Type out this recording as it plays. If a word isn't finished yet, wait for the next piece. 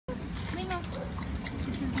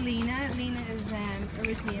Lena. Lena is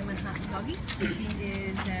originally a Manhattan doggy. She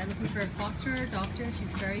is looking for a foster doctor.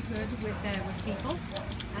 She's very good with people,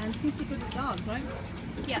 and she seems to be good with dogs, right?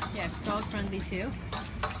 Yes. Yeah, she's dog friendly too.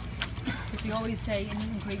 As we always say, a meet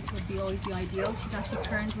and greet would be always the ideal. She's actually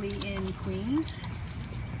currently in Queens.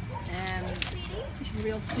 She's a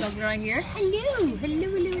real snuggler right here. Hello, hello,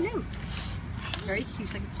 hello, hello. Very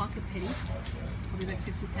cute, like a pocket pitty. Probably about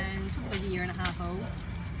 50 pounds, probably like a year and a half old.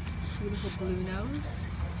 Beautiful blue nose.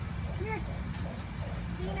 Come here.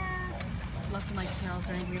 Lena. Lots of nice smells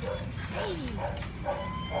around here. Hey.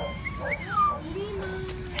 Lema.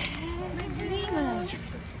 My Lema.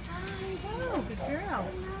 Hi. Oh, good girl.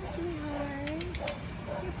 Hello, sweetheart.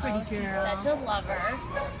 You're a pretty girl. She's such a lover.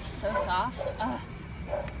 She's so soft.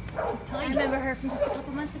 She's tiny. I remember her from just a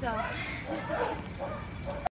couple months ago.